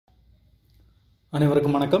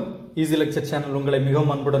அனைவருக்கும் வணக்கம். Easy lecture channel உங்களை மிகவும்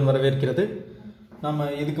அன்புடன் வரவேற்கிறது. நம்ம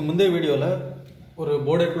இதுக்கு முந்தைய வீடியோவில் ஒரு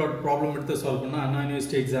போர்டே பிளாட் ப்ராப்ளம் எடுத்து சால்வ் பண்ணால் அண்ணா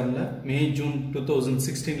யூனிவர்சிட்டி எக்ஸாமில் மே ஜூன்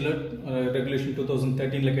 2016 ரெகுலேஷன்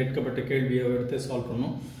 2013 கேட்கப்பட்ட கேள்வியை எடுத்து சால்வ்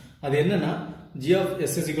பண்ணோம். அது என்னன்னா g of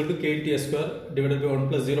s is equal to kts square divided by 1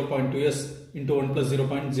 plus 0.2s into 1 plus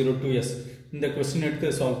 0.02s இந்த கொஸ்டின் எடுத்து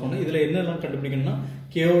சால்வ் பண்ணணும். இதில் என்னெல்லாம் கண்டுபிடிக்கணும்னா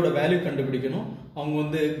கேவோட வேல்யூ கண்டுபிடிக்கணும். அவங்க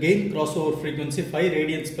வந்து gain cross over frequency 5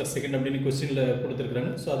 radians per second அப்படின்னு கொஸ்டினில்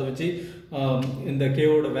கொடுத்துருக்குறாங்க. ஸோ அதை வச்சு இந்த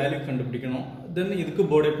கேவோட வேல்யூ கண்டுபிடிக்கணும். தென்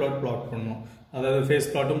இதுக்கு போர்டே பிளாட் பண்ணணும். அதாவது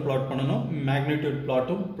ஃபேஸ் பிளாட்டும் பிளாட் பண்ணணும், மேக்னிடியூட்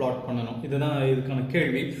பிளாட்டும் பிளாட் பண்ணணும். இதுதான் இதுக்கான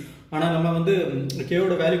கேள்வி. ஆனால் நம்ம வந்து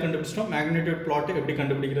கேவோட வேல்யூ கண்டுபிடிச்சிட்டோம். மேக்னிடியூட் பிளாட் எப்படி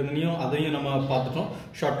கண்டுபிடிக்கிறதுனையும் அதையும் நம்ம பார்த்துட்டோம்.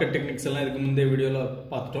 ஷார்ட்கட் டெக்னிக்ஸ் எல்லாம் இதுக்கு முந்தைய வீடியோவில்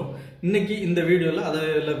பார்த்துட்டோம். இன்னைக்கு இந்த வீடியோவில்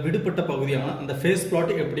அதில் விடுபட்ட பகுதியான அந்த ஃபேஸ்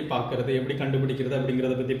பிளாட் எப்படி பார்க்கறது, எப்படி கண்டுபிடிக்கிறது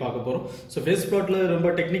அப்படிங்கிறத பற்றி பார்க்க போகிறோம். ஸோ ஃபேஸ் பிளாட்டில்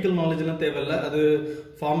ரொம்ப டெக்னிக்கல் நாலேஜ்லாம் தேவையில்லை. அது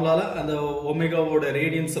ஃபார்முலால அந்த ஒமேகாவோட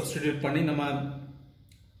ரேடியன்ஸ் சப்ஸ்டிடியூட் பண்ணி நம்ம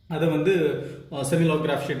அதை வந்து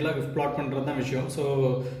செமிலோகிராஃப் ஷீட்டில் பிளாட் பண்ணுறது தான் விஷயம். ஸோ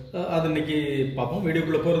அது இன்னைக்கு பார்ப்போம்.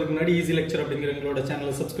 வீடியோக்குள்ளே போகிறதுக்கு முன்னாடி ஈஸி லெக்சர் அப்படிங்கிற எங்களோட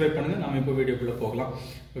சேனலை சப்ஸ்கிரைப் பண்ணுங்கள். நம்ம இப்போ வீடியோக்குள்ளே போகலாம்.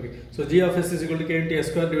 Okay, so g of s is equal to kts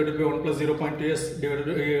square divided by 1 plus 0.2s divided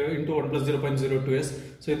into 1 plus 0.02s.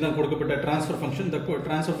 So இதுதான் கொடுக்கப்பட்ட ட்ரான்ஸ்ஃபர் ஃபங்க்ஷன். இந்த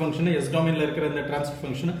ட்ரான்ஸ்ஃபர் ஃபங்க்ஷனை எஸ் டொமைனில் இருக்கிற இந்த ட்ரான்ஸ்ஃபர்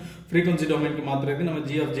ஃபங்க்ஷனை ஃப்ரீக்வன்சி டொமைனுக்கு மாற்றுறதுக்கு நம்ம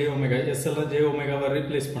g of j omega s எல்லாம் j omegaவை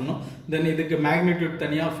ரீப்ளேஸ் பண்ணோம். தென் இதுக்கு மேக்னிடியூட்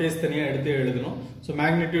தனியாக ஃபேஸ் தனியாக எடுத்து எழுதணும். ஸோ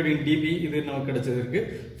மேக்னிடியூட் இன் dB இது நமக்கு கிடைச்சது இருக்கு.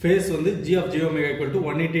 ஃபேஸ் வந்து g of j omega equal to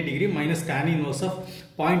 180 degree minus tan inverse of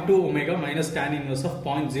 0.2 omega minus tan inverse of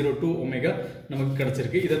 0.02 omega நமக்கு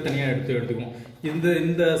கிடைச்சிருக்கு. இதை தனியாக எடுத்து எடுத்துக்குவோம்.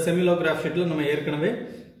 இந்த செமிலோகிராஃப் ஷீட்டில் நம்ம ஏற்கனவே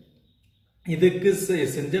இதுக்கு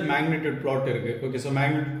செஞ்ச மேக்னிடியூட் பிளாட் இருக்கு. Okay, so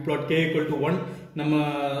magnitude plot k equal to 1 நம்ம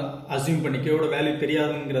அசியூம் பண்ணி கேவோட வேல்யூ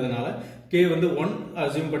தெரியாதுங்கிறதுனால k வந்து 1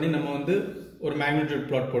 அசியூம் பண்ணி நம்ம வந்து ஒரு மேக்னிடியூட்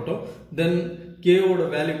பிளாட் போட்டோம். தென் கேவோட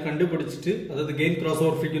வேல்யூ கண்டுபிடிச்சிட்டு, அதாவது gain cross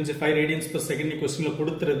over frequency 5 radians per second கொஸ்டின்ல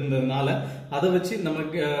கொடுத்துருந்ததுனால அதை வச்சு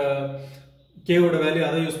நமக்கு கேவோட வேல்யூ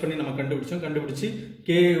அதை யூஸ் பண்ணி நம்ம கண்டுபிடிச்சு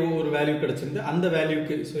கே ஒரு வேல்யூ கிடைச்சிருந்து அந்த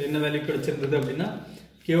வேல்யூக்கு ஸோ என்ன வேல்யூ கிடைச்சிருந்தது அப்படின்னா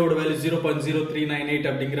கேவோட வேல்யூ 0.0398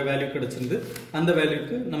 அப்படிங்கிற வேல்யூ கிடைச்சிருந்து அந்த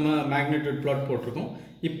வேல்யூக்கு நம்ம மேக்னிடியூட் பிளாட் போட்டிருக்கோம்.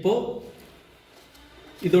 இப்போ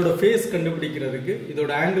இதோட ஃபேஸ் கண்டுபிடிக்கிறதுக்கு,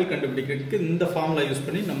 இதோட ஆங்கிள் கண்டுபிடிக்கிறதுக்கு இந்த ஃபார்முலா யூஸ்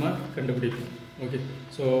பண்ணி நம்ம கண்டுபிடிப்போம். ஓகே,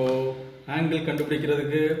 ஸோ ஆங்கிள்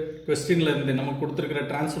கண்டுபிடிக்கிறதுக்கு கொஸ்டின்ல இருந்து நம்ம கொடுத்துருக்கிற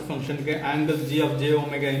ட்ரான்ஸ்ஃபர் ஃபங்க்ஷனுக்கு angle g of j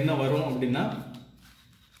omega என்ன வரும் அப்படின்னா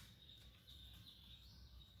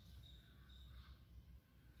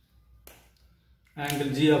angle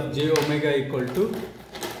g of j omega equal to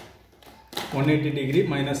 180 degree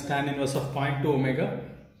minus tan inverse of 0.2 omega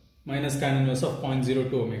minus tan inverse of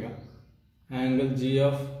 0.02 omega. Angle g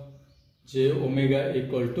of j omega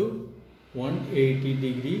equal to 180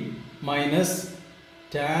 degree minus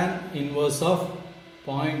tan inverse of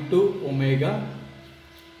 0.2 omega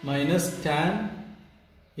minus tan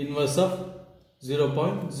inverse of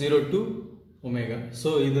 0.02 omega. So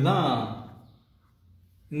இதுதான்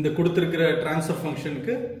இந்த கொடுத்திருக்கிற transfer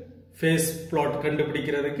ஃபங்க்ஷனுக்கு face plot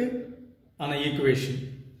கண்டுபிடிக்கிறதுக்கு ஆன equation.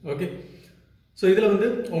 Okay, so இதில் வந்து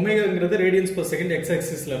ஒமேகாங்கிறது radians per second X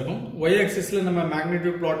ஆக்சிஸில் இருக்கும். Y ஆக்சிஸில் நம்ம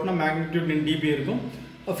மேக்னிடியூட் பிளாட்னா மேக்னிடியூட் இன் டிபி இருக்கும்,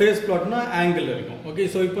 ஃபேஸ் பிளாட்னா ஆங்கிள் இருக்கும். ஓகே,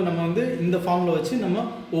 ஸோ இப்போ நம்ம வந்து இந்த ஃபார்முலா வச்சு நம்ம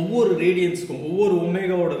ஒவ்வொரு ரேடியன்ஸுக்கும் ஒவ்வொரு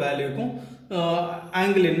ஒமேகாவோட வேல்யூக்கும்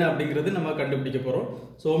ஆங்கிள் என்ன அப்படிங்கிறது நம்ம கண்டுபிடிக்க போகிறோம்.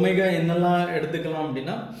 ஸோ ஒமேகா என்னெல்லாம் எடுத்துக்கலாம்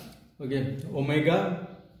அப்படின்னா, okay, omega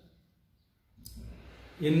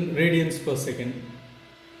in radians per second,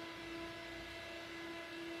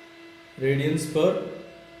 radians per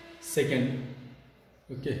second.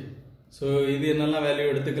 Okay, so இது என்னெல்லாம் வேல்யூ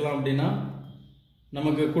எடுத்துக்கலாம் அப்படின்னா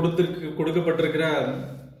நமக்கு கொடுக்கப்பட்டிருக்கிற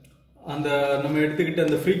அந்த நம்ம எடுத்துக்கிட்ட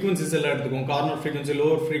அந்த ஃப்ரீக்வன்சிஸ் எல்லாம் எடுத்துக்கோம். Corner frequency,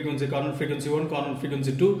 lower frequency, corner frequency 1, corner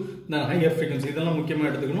frequency 2, தென் ஹையர் ஃப்ரீக்வன்சி, இதெல்லாம் முக்கியமாக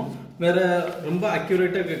எடுத்துக்கணும். வேற ரொம்ப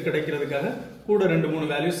அக்யூரேட்டாக கிடைக்கிறதுக்காக கூட 2-3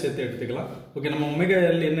 வேல்யூஸ் சேர்த்து எடுத்துக்கலாம். ஓகே, நம்ம ஒமேகா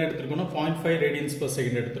எல் என்ன எடுத்துருக்கோம்னா 0.5 ரேடியன்ஸ் per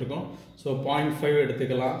செகண்ட் எடுத்துருக்கோம். ஸோ 0.5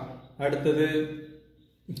 எடுத்துக்கலாம். அடுத்தது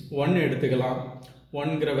 1 எடுத்துக்கலாம்,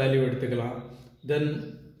 1ங்கிற வேல்யூ எடுத்துக்கலாம். தென்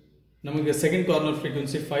நமக்கு செகண்ட் கார்னர்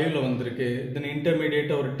ஃப்ரீக்வன்சி 5ல் வந்திருக்கு. தென்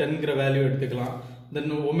இன்டர்மீடியேட் ஒரு 10ங்கிற வேல்யூ எடுத்துக்கலாம்.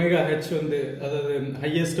 தென் ஒமேகா ஹெச் வந்து அதாவது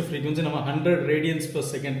ஹையஸ்ட் ஃப்ரீக்வன்சி நம்ம 100 ரேடியன்ஸ் per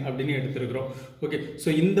செகண்ட் அப்படின்னு எடுத்துருக்கிறோம். ஓகே, ஸோ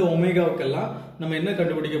இந்த ஒமேகாவுக்கெல்லாம் நம்ம என்ன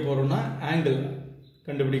கண்டுபிடிக்க போறோம்னா ஆங்கிள்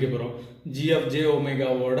கண்டுபிடிக்க போறோம். g of j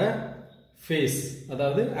ஒமேகாவோட ஃபேஸ்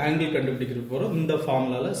அதாவது ஆங்கிள் கண்டுபிடிக்க போறோம். இந்த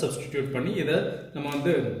ஃபார்முலால சப்ஸ்டிடியூட் பண்ணி இதை நம்ம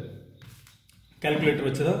வந்து கால்குலேட்டர்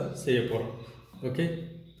வச்சு தான் செய்ய போறோம். ஓகே,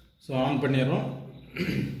 ஸோ ஆன் பண்ணிடுறோம்.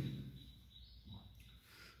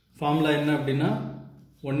 ஃபார்முலா என்ன அப்படின்னா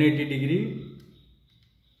 180 degree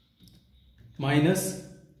minus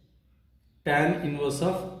tan inverse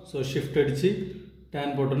of, so shift அடிச்சு tan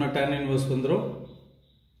போட்டோம்னா tan inverse வந்துரும்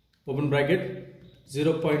open bracket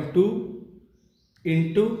 0.2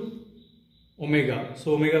 into omega. So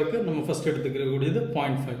omega க்கு நம்ம first எடுத்துக்கக்கூடியது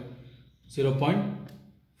 0.5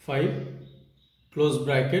 0.5 close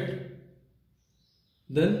bracket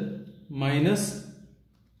then minus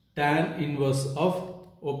tan inverse of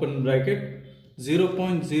open bracket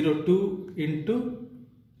 0.02 into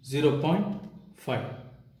 0.5.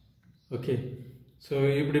 okay, so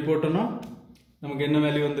இப்படி போட்டோம்னா நமக்கு என்ன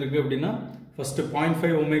வேல்யூ வந்திருக்கு அப்படின்னா first 0.5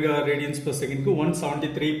 omega radians per second க்கு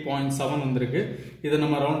 173.7 வந்திருக்கு. இதை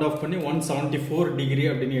நம்ம ரவுண்ட் ஆஃப் பண்ணி 174 டிகிரி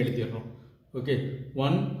அப்படின்னு எழுதிடுறோம். Okay,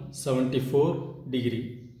 174 degree.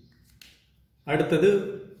 அடுத்தது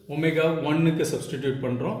ஒமேகா 1க்கு சப்ஸ்டிடியூட்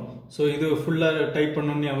பண்ணுறோம். ஸோ இது ஃபுல்லாக டைப்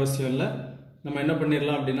பண்ணணும்னு அவசியம் இல்லை. நம்ம என்ன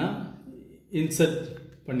பண்ணிடலாம் அப்படின்னா இன்சர்ட்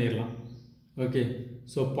பண்ணிடலாம். ஓகே,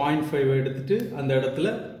 ஸோ 0.5 எடுத்துட்டு அந்த இடத்துல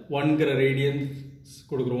 1ங்கிற ரேடியன்ஸ்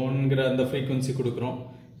கொடுக்குறோம், 1ங்கிற அந்த ஃப்ரீக்வன்சி கொடுக்குறோம்.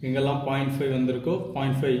 எங்கெல்லாம் 0.5 வந்திருக்கோ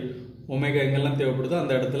 0.5 ஒமேகா எங்கெல்லாம் தேவைப்படுதோ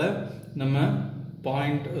அந்த இடத்துல நம்ம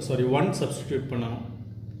 1 சப்ஸ்டிடியூட் பண்ணணும்.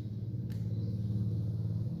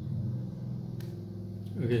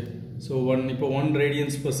 ஓகே, ஸோ 1 இப்போ 1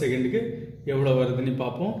 ரேடியன்ஸ் per செகண்டுக்கு எவ்வளோ வருதுன்னு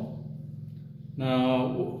பார்ப்போம். நான்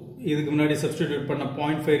இதுக்கு முன்னாடி சப்ஸ்டிடியூட் பண்ண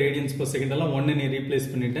 0.5 ரேடியன்ஸ் per செகண்ட் எல்லாம் 1 ரீப்ளேஸ்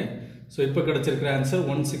பண்ணிட்டேன். ஸோ இப்போ கிடச்சிருக்கிற ஆன்சர்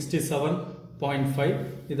 167.5.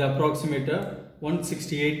 இது அப்ராக்சிமேட்டாக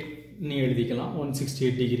 168 நீ எழுதிக்கலாம்,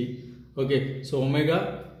 168 degree. Okay, so omega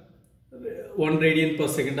 1 radian per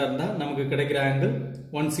செகண்டாக இருந்தால் நமக்கு கிடைக்கிற ஆங்கிள்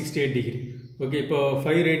 168 டிகிரி. ஓகே, இப்போ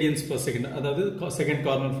 5 ரேடியன்ஸ் per செகண்ட், அதாவது first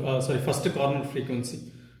corner frequency,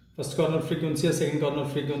 first corner ஃப்ரீக்வன்சியா second corner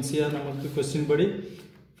ஃப்ரீக்வன்சியா நமக்கு கொஸ்டின் படி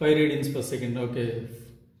 5 radians per second. Okay,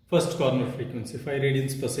 first corner frequency 5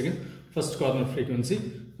 radians per second first corner frequency.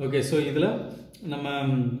 Okay, so இதில் நம்ம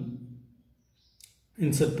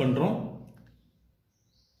இன்சர்ட் பண்ணுறோம்.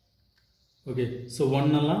 ஓகே, ஸோ 1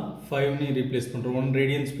 எல்லாம் 5 replace பண்ணுறோம். 1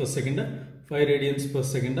 radians per செகண்டை 5 radians per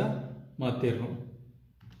செகண்டாக மாற்றிடுறோம்.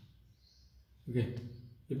 Okay,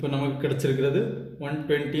 இப்போ நமக்கு கிடச்சிருக்கிறது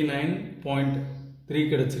 129.3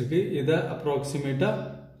 கிடச்சிருக்கு. இதை அப்ராக்சிமேட்டாக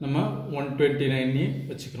நம்ம 129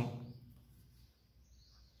 வச்சுக்கிறோம்.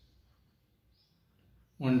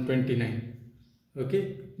 129. ஓகே,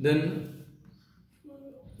 தென்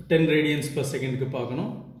 10 ரேடியன்ஸ் per செகண்டுக்கு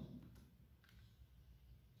பார்க்கணும்.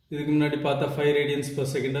 இதுக்கு முன்னாடி பார்த்தா 5 ரேடியன்ஸ் per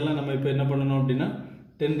செகண்ட் எல்லாம் நம்ம இப்போ என்ன பண்ணணும் அப்படின்னா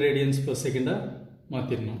 10 ரேடியன்ஸ் per செகண்டாக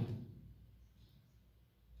மாற்றிடணும்.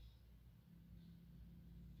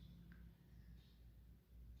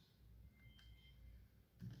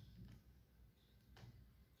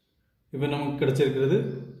 இப்போ நமக்கு கிடைச்சிருக்கிறது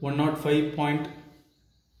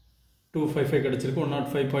 105.255 கிடைச்சிருக்கு,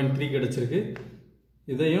 105.3 கிடைச்சிருக்கு.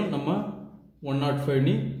 இதையும் நம்ம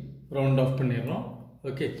 105 ரவுண்ட் ஆஃப் பண்ணிடுறோம்.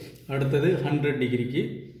 ஓகே, அடுத்தது 100 டிகிரிக்கு.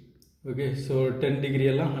 ஓகே, ஸோ 10 டிகிரி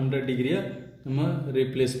எல்லாம் 100 டிகிரியை நம்ம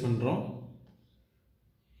ரீப்ளேஸ் பண்ணுறோம்.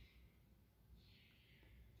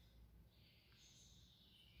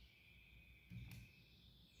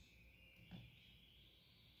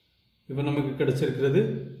 இப்போ நமக்கு கிடைச்சிருக்கிறது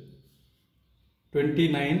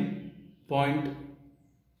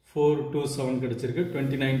 29.427 கிடைச்சிருக்கு.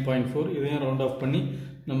 29.4 இதையும் ரவுண்ட் ஆஃப் பண்ணி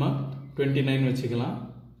நம்ம 29 வச்சுக்கலாம்.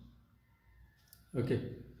 ஓகே,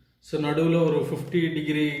 ஸோ நடுவில் ஒரு 50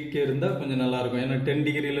 டிகிரிக்கு இருந்தால் கொஞ்சம் நல்லாயிருக்கும். ஏன்னா 10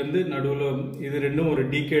 டிகிரிலேருந்து நடுவில் இது ரெண்டும் ஒரு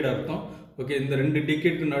டீகேட் அர்த்தம். ஓகே, இந்த 2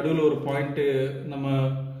 டீகேட்க்கு நடுவில் ஒரு பாயிண்ட்டு நம்ம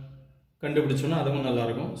கண்டுபிடிச்சோன்னா அதுவும்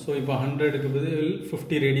நல்லாயிருக்கும். ஸோ இப்போ 100க்கு பதில்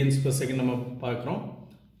 50 ரேடியன்ஸ் per செகண்ட் நம்ம பார்க்குறோம்.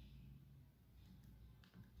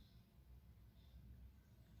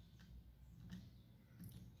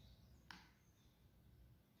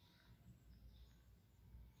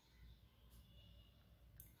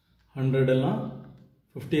 எல்லாம்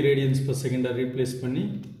 50 ரேடியன்ஸ் per செகண்டை ரீப்ளேஸ் பண்ணி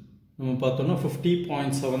நம்ம பார்த்தோம்னா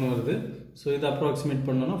 50.7 வருது. ஸோ இதை அப்ராக்சிமேட்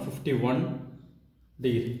பண்ணோம்னா 51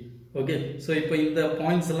 டிகிரி. ஓகே, ஸோ இப்போ இந்த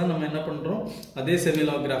பாயிண்ட்ஸ் எல்லாம் நம்ம என்ன பண்ணுறோம், அதே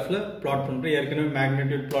செமிலாகிராஃபில் பிளாட் பண்ணுறோம். ஏற்கனவே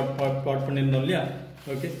மேக்னிடியூட் பிளாட் பண்ணியிருந்தோம் இல்லையா.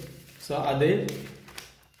 ஓகே, ஸோ அதே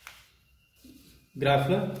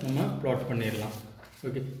கிராஃபில் நம்ம பிளாட் பண்ணிடலாம்.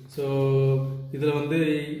 ஓகே, ஸோ இதில் வந்து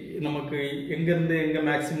நமக்கு எங்கேருந்து எங்கே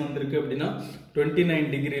மேக்ஸிமம் வந்திருக்கு அப்படின்னா 29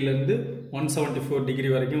 டிகிரிலேருந்து 174 டிகிரி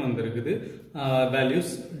வரைக்கும் வந்திருக்குது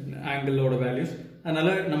வேல்யூஸ், ஆங்கிளோட வேல்யூஸ்.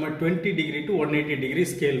 அதனால் நம்ம 20 டிகிரி டு 180 டிகிரி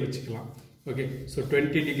ஸ்கேல் வச்சுக்கலாம். Okay, so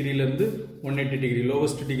 20 டிகிரிலேருந்து 180 degree,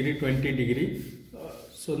 lowest degree 20 degree.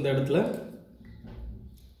 So இந்த இடத்துல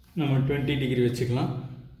நம்ம 20 டிகிரி வச்சுக்கலாம்.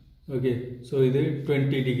 ஓகே, ஸோ இது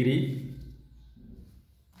 20 டிகிரி.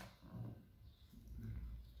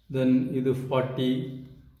 தென் இது 40,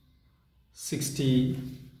 60,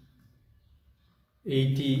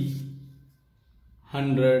 80,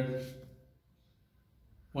 100,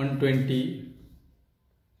 120.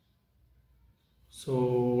 ஸோ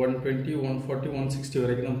 120 140 160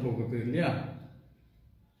 வரைக்கும் தான் போகுது இல்லையா?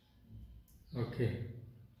 ஓகே,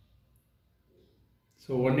 ஸோ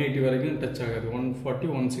 180 வரைக்கும் டச் ஆகாது, 140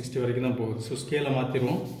 160 வரைக்கும் தான் போகுது. ஸோ ஸ்கேலை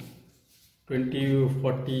மாற்றிடுவோம். 20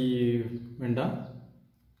 40 வேண்டாம்,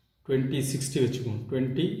 20 60 வச்சுக்குவோம்.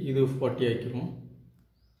 20 இது 40 ஆக்கிடுவோம்.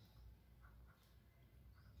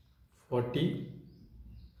 40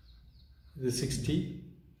 இது 60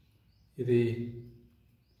 இது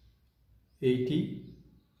 80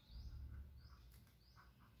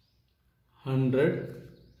 100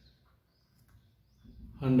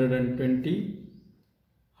 120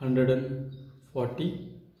 140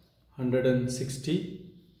 160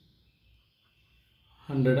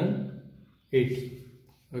 180.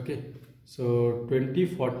 Okay, so 20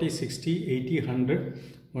 40 60 80 100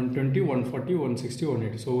 120 140 160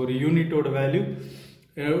 180. So ஒரு யூனிட்டோட வேல்யூ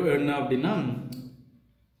என்ன அப்படின்னா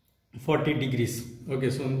 40 degrees. ஓகே,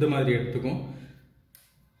 ஸோ இந்த மாதிரி எடுத்துக்கும்.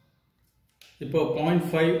 இப்போ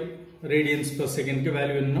 0.5 radians per second க்கு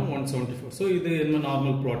வேல்யூ என்னன்னா 174. ஸோ இது என்ன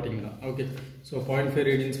நார்மல் பிளாட்டிங் தான். Okay, so 0.5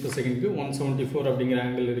 radians per second க்கு 174 அப்படிங்கிற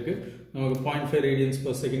ஆங்கிள் இருக்கு. நமக்கு 0.5 radians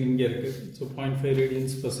per second இங்கே இருக்கு. ஸோ 0.5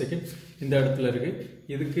 radians per second இந்த இடத்துல இருக்கு.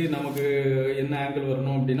 இதுக்கு நமக்கு என்ன ஆங்கிள்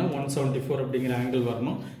வரணும் அப்படின்னா 174 அப்படிங்கிற ஆங்கிள்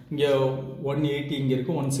வரணும். இங்கே 180 இங்கே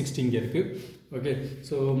இருக்கு, 160 இங்கே இருக்கு. ஓகே,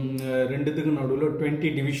 ஸோ ரெண்டுத்துக்கும் நடுவில் 20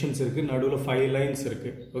 டிவிஷன்ஸ் இருக்குது, நடுவில் 5 லைன்ஸ்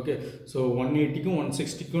இருக்குது. ஓகே, ஸோ 180க்கும்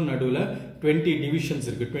 160க்கும் நடுவில் 20 டிவிஷன்ஸ்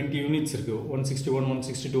இருக்குது, 20 யூனிட்ஸ் இருக்குது. 161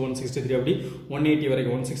 162 163 அப்படி 180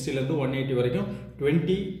 வரைக்கும், 160லேருந்து 180 வரைக்கும்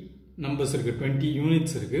 20 நம்பர்ஸ் இருக்குது, 20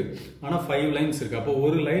 யூனிட்ஸ் இருக்குது. ஆனால் 5 லைன்ஸ் இருக்குது. அப்போ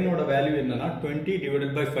ஒரு லைனோட வேல்யூ என்னன்னா 20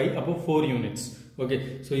 டிவைடட் பை 5, அப்போ 4 யூனிட்ஸ். ஓகே,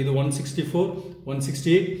 ஸோ இது 164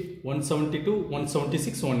 168 172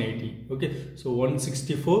 176 180. ஓகே, ஸோ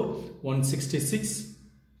 164 166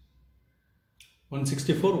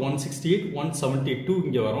 164 168 172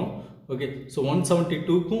 இங்கே வரும். ஓகே, ஸோ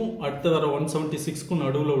 172க்கும் அடுத்த வர 176க்கும்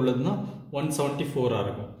நடுவில் உள்ளதுன்னா 174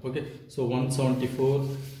 இருக்கும். ஓகே, ஸோ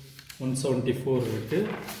 174 இருக்கு.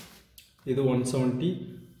 இது 170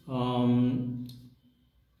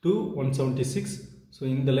 to 176. ஸோ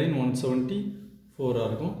இந்த லைன் 174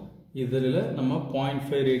 இருக்கும். இதில் நம்ம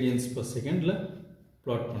 0.5 radians per secondல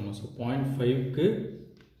plot பண்ணணும். ஸோ 0.5க்கு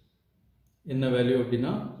என்ன வேல்யூ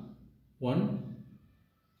அப்படின்னா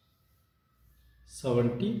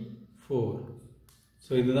 174.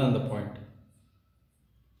 ஸோ இதுதான் அந்த பாயிண்ட்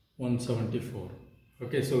 174.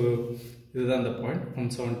 ஓகே, ஸோ இதுதான் அந்த பாயிண்ட்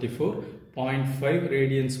 174. 0.5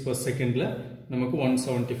 radians per secondல நமக்கு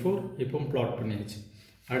 174 இப்போ plot பண்ணியாச்சு.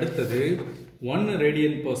 அடுத்தது 1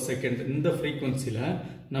 radian per second இந்த ஃப்ரீக்வன்சியில்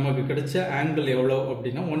நமக்கு கிடைச்ச ஆங்கிள் எவ்வளோ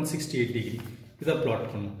அப்படின்னா 168 டிகிரி. இதை பிளாட்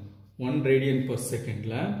பண்ணும். 1 radian per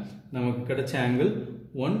secondல நமக்கு கிடைச்ச ஆங்கிள்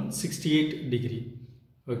 168 டிகிரி.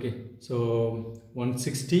 ஓகே, ஸோ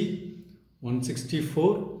 160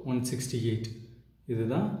 164 168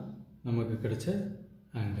 இதுதான் நமக்கு கிடைச்ச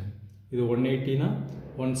ஆங்கிள். இது 180னா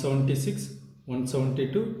 176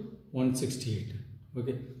 172 168.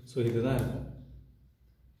 ஓகே, ஸோ இதுதான் இருக்கும்.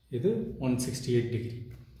 இது 168 டிகிரி.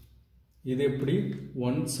 இது எப்படி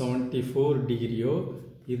 174 டிகிரியோ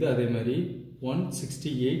இது அதே மாதிரி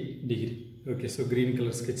 168 degree. Okay, so green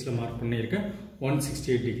colour ஸ்கெட்சில் mark பண்ணியிருக்கேன்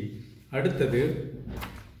 168 டிகிரி. அடுத்தது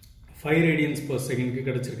 5 radians per secondக்கு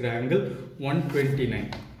கிடச்சிருக்கிற ஆங்கிள் 129.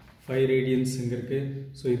 5 radians இங்கே இருக்குது.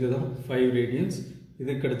 ஸோ இதுதான் 5 radians.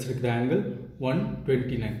 இது கிடச்சிருக்கிற ஆங்கிள்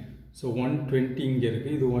 129. ஸோ 120 இங்கே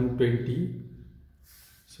இருக்குது, இது 120.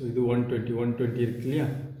 ஸோ இது 120 இருக்கு இல்லையா,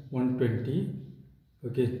 120.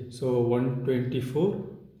 Okay, so 124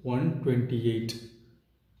 128.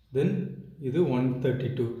 தென் இது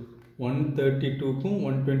 132. 132க்கும்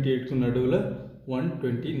 128க்கும் நடுவில்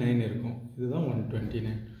 129 இருக்கும். இதுதான்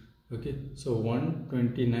 129. Okay, so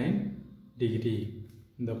 129 degree.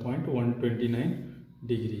 இந்த பாயிண்ட் 129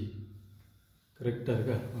 டிகிரி கரெக்டாக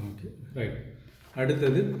இருக்கா? Okay, right.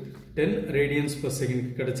 அடுத்தது 10 radians per second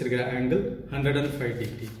கிடச்சிருக்கிற angle 105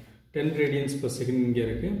 degree. 10 radians per second இங்கே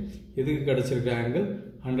இருக்குது. இதுக்கு கிடச்சிருக்கிற ஆங்கிள்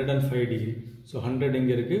 105 டிகிரி. ஸோ 100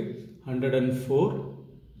 இங்கே இருக்குது, 104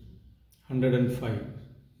 105.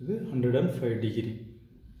 இது 105 டிகிரி.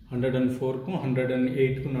 104க்கும்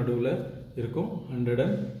 108க்கும் நடுவில் இருக்கும்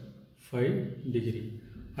 105 டிகிரி.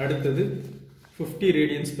 அடுத்தது 50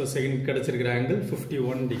 radians per second கிடச்சிருக்கிற angle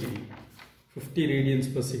 51 degree. 50 radians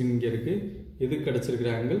per second இங்கே இருக்குது. இது கிடச்சிருக்கிற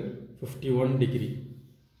ஆங்கிள் 51 டிகிரி.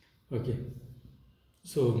 ஓகே,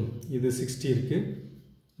 ஸோ இது 60 இருக்குது.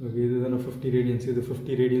 ஓகே, இது தானே 50 radians. இது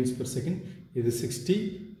 50 radians per second. இது 60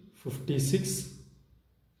 56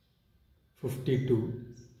 52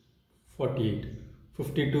 48.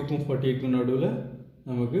 52க்கும் 48க்கும் நடுவில்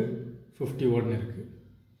நமக்கு 51 இருக்குது.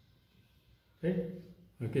 ரைட்.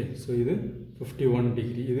 ஓகே ஸோ இது 51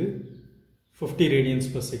 டிகிரி, இது 50 ரேடியன்ஸ்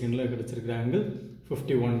பர் செகண்டில் கிடச்சிருக்கிற ஆங்கிள்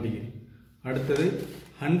 51 டிகிரி. அடுத்தது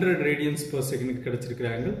 100 ரேடியன்ஸ் பர் செகண்டுக்கு கிடச்சிருக்கிற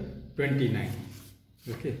angle 29.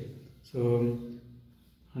 Okay so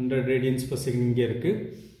 100 radians per second இங்கே இருக்குது,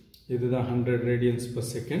 இதுதான் 100 ரேடியன்ஸ் பர்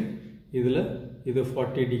செகண்ட். இதில் இது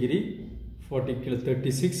 40 டிகிரி, 40 கீழே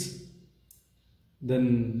 36, தென்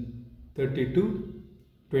 32,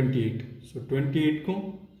 28. ஸோ 28க்கும்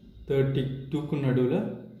 32க்கும் நடுவில்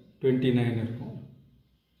 29 இருக்கும்.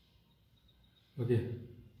 ஓகே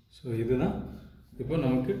ஸோ இதுதான் இப்போ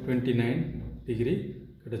நமக்கு 29 டிகிரி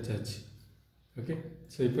கிடச்சாச்சு. ஓகே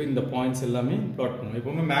ஸோ இப்போ இந்த பாயிண்ட்ஸ் எல்லாமே பிளாட் பண்ணணும்.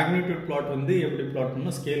 எப்போவுமே மேக்னிடியூட் பிளாட் வந்து எப்படி பிளாட்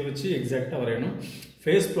பண்ணணும், ஸ்கேல் வச்சு எக்ஸாக்டாக வரையணும்.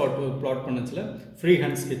 Face plot பண்ணச்சில் free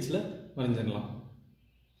hand ஸ்கெட்சில் வரைஞ்சிடலாம்.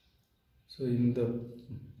 So இந்த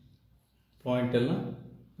பாயிண்ட் எல்லாம்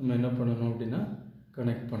நம்ம என்ன பண்ணணும் அப்படின்னா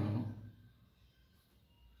கனெக்ட் பண்ணணும்.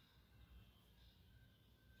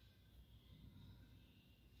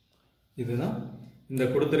 இதுதான் இந்த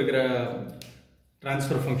கொடுத்துருக்கிற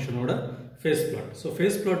transfer ஃபங்க்ஷனோட face plot. So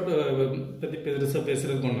face plot பற்றி பெருசாக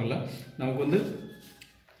பேசுகிறதுக்கு ஒன்றும் இல்லை. நமக்கு வந்து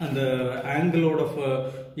அந்த ஆங்கிளோட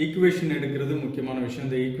ஈக்குவேஷன் எடுக்கிறது முக்கியமான விஷயம்.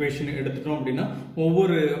 இந்த ஈக்குவேஷன் எடுத்துட்டோம் அப்படின்னா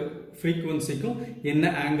ஒவ்வொரு ஃப்ரீக்குவன்சிக்கும் என்ன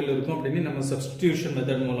ஆங்கிள் இருக்கும் அப்படின்னு நம்ம சப்ஸ்டிடியூஷன்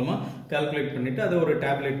மெத்தட் மூலமாக கால்குலேட் பண்ணிவிட்டு அதை ஒரு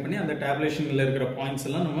டேப்லேட் பண்ணி அந்த டேப்லேஷனில் இருக்கிற பாயிண்ட்ஸ்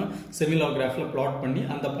எல்லாம் நம்ம செமிலாகிராஃபில் பிளாட் பண்ணி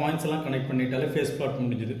அந்த பாயிண்ட்ஸ் எல்லாம் கனெக்ட் பண்ணிட்டாலே ஃபேஸ் பிளாட்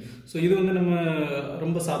முடிஞ்சுது. ஸோ இது வந்து நம்ம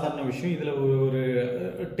ரொம்ப சாதாரண விஷயம், இதில் ஒரு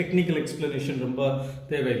டெக்னிக்கல் எக்ஸ்பிளனேஷன் ரொம்ப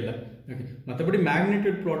தேவையில்லை. ஓகே மற்றபடி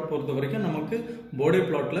மேக்னிடியூட் பிளாட் பொறுத்த வரைக்கும் நமக்கு போடே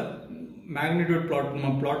பிளாட்டில் மேக்னிடியூட் பிளாட்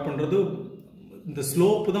நம்ம பிளாட் பண்ணுறது இந்த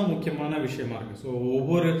ஸ்லோப்பு தான் முக்கியமான விஷயமா இருக்குது. ஸோ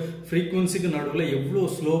ஒவ்வொரு ஃப்ரீக்குவன்சிக்கு நடுவில் எவ்வளோ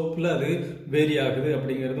ஸ்லோப்பில் அது வேரி ஆகுது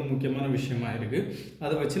அப்படிங்கிறது முக்கியமான விஷயமா இருக்குது.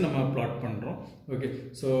 அதை வச்சு நம்ம பிளாட் பண்ணுறோம். ஓகே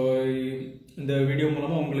ஸோ இந்த வீடியோ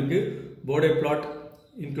மூலமாக உங்களுக்கு போடே plot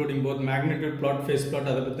including both magnitude plot, face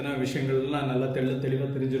plot அதை பற்றின விஷயங்கள்லாம் நல்லா தெளிவாக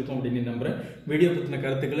தெரிஞ்சிருக்கும் அப்படின்னு நம்புகிறேன். வீடியோ பற்றின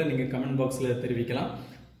கருத்துக்களை நீங்கள் கமெண்ட் பாக்ஸில் தெரிவிக்கலாம்.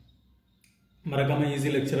 மறக்காமல் ஈஸி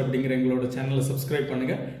லெக்சர் அப்படிங்கிற எங்களோட சேனலை சப்ஸ்கிரைப்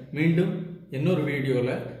பண்ணுங்கள். மீண்டும் இன்னொரு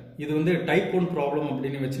வீடியோவில் இது வந்து டைப் 1 ப்ராப்ளம்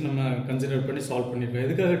அப்படின்னு வச்சு நம்ம கன்சிடர் பண்ணி சால்வ் பண்ணியிருக்கோம்.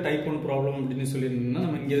 எதுக்காக டைப் 1 ப்ராப்ளம் அப்படின்னு சொல்லியிருந்தோம்னா,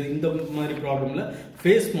 நம்ம இங்கே இந்த மாதிரி ப்ராப்ளமில்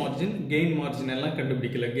ஃபேஸ் மார்ஜின், கெயின் மார்ஜின் எல்லாம்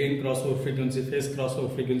கண்டுபிடிக்கல. Gain cross over frequency, face cross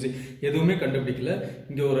over frequency எதுவுமே கண்டுபிடிக்கல.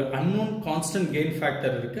 இங்கே ஒரு அன்னோன் கான்ஸ்டன்ட் கெயின்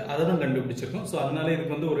ஃபேக்டர் இருக்குது, அதை தான் கண்டுபிடிச்சிருக்கோம். ஸோ அதனால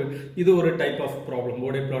இதுக்கு வந்து இது ஒரு டைப் ஆஃப் ப்ராப்ளம்.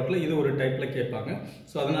 போடே பிளாட்டில் இது ஒரு டைப்பில் கேட்பாங்க.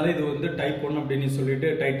 ஸோ அதனால இது வந்து டைப் 1 அப்படின்னு சொல்லிட்டு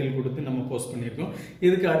டைட்டில் கொடுத்து நம்ம போஸ்ட் பண்ணியிருக்கோம்.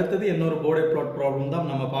 இதுக்கு அடுத்தது இன்னொரு போடே பிளாட் ப்ராப்ளம் தான்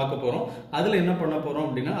நம்ம பார்க்க போகிறோம். அதில் என்ன பண்ண போகிறோம்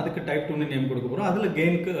அப்படின்னா, அதுக்கு டைப் 2 நேம் கொடுக்க போகிறோம். அதில்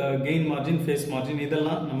கெயின் மார்ஜின், ஃபேஸ் மார்ஜின்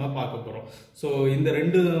இதெல்லாம் நம்ம பார்க்க போகிறோம். ஸோ இந்த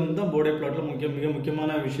ரெண்டு தான் போடே பிளாட்டில் மிக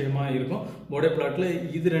முக்கியமான விஷயமா இருக்கும். போடே பிளாட்டில்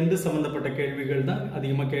இது ரெண்டு சம்மந்தப்பட்ட கேள்விகள் தான்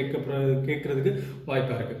அதிகமாக கேட்கறதுக்கு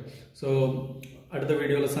வாய்ப்பாக இருக்கு. ஸோ அடுத்த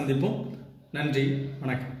வீடியோவில் சந்திப்போம். நன்றி,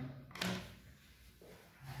 வணக்கம்.